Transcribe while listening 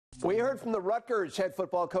We heard from the Rutgers head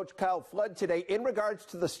football coach Kyle Flood today in regards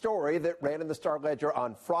to the story that ran in the Star-Ledger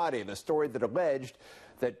on Friday, the story that alleged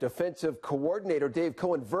that defensive coordinator Dave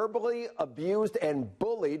Cohen verbally abused and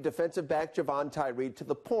bullied defensive back Javon Tyree to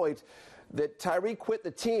the point that Tyree quit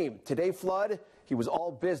the team. Today, Flood, he was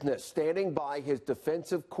all business, standing by his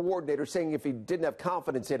defensive coordinator, saying if he didn't have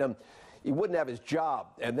confidence in him, he wouldn't have his job.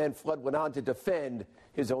 And then Flood went on to defend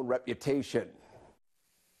his own reputation.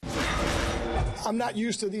 I'm not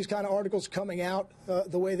used to these kind of articles coming out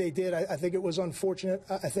the way they did. I think it was unfortunate.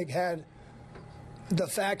 I think had the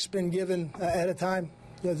facts been given at a time,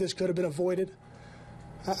 this could have been avoided.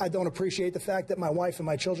 I don't appreciate the fact that my wife and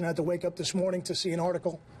my children had to wake up this morning to see an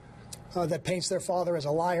article that paints their father as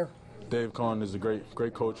a liar. Dave Cohen is a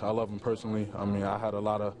great coach. I love him personally. I mean, I had a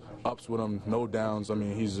lot of ups with him, no downs. I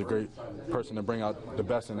mean, he's a great person to bring out the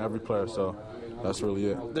best in every player, so that's really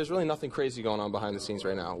it. There's really nothing crazy going on behind the scenes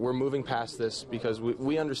right now. We're moving past this because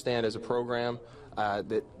we understand as a program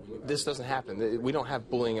that this doesn't happen. We don't have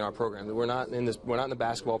bullying in our program. We're not in the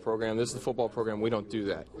basketball program. This is the football program. We don't do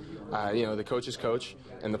that. The coaches coach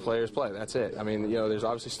and the players play. That's it. I mean, there's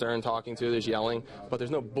obviously stern talking to, there's yelling, but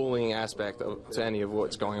there's no bullying aspect to any of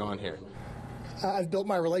what's going on here. I've built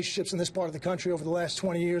my relationships in this part of the country over the last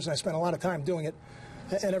 20 years, and I spent a lot of time doing it.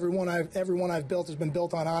 And everyone I've built has been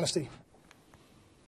built on honesty.